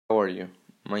How are you?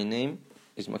 My name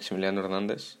is Maximiliano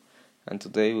Hernandez, and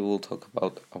today we will talk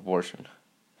about abortion.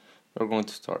 We're going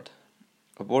to start.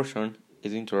 Abortion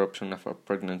is the interruption of a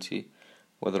pregnancy,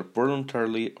 whether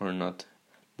voluntarily or not.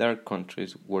 There are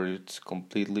countries where it's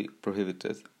completely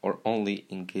prohibited or only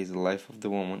in case the life of the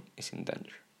woman is in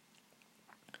danger.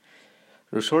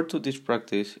 Resort to this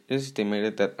practice, it is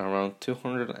estimated that around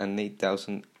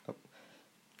 208,000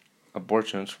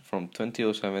 abortions from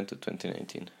 2007 to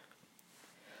 2019.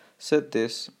 Said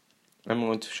this, I'm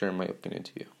going to share my opinion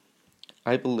to you.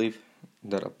 I believe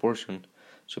that abortion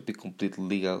should be completely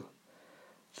legal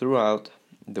throughout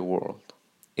the world,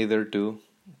 either due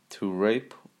to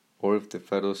rape or if the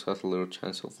fetus has a little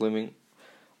chance of living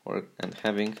and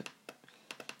having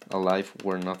a life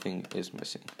where nothing is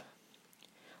missing.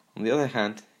 On the other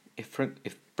hand, if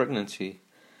pregnancy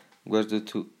was due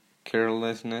to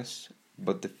carelessness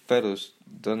but the fetus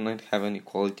does not have any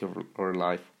quality of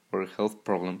life or health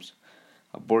problems,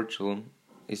 abortion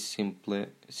is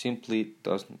simply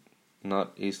does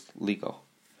not is legal.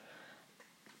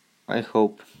 I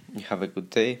hope you have a good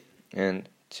day and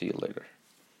see you later.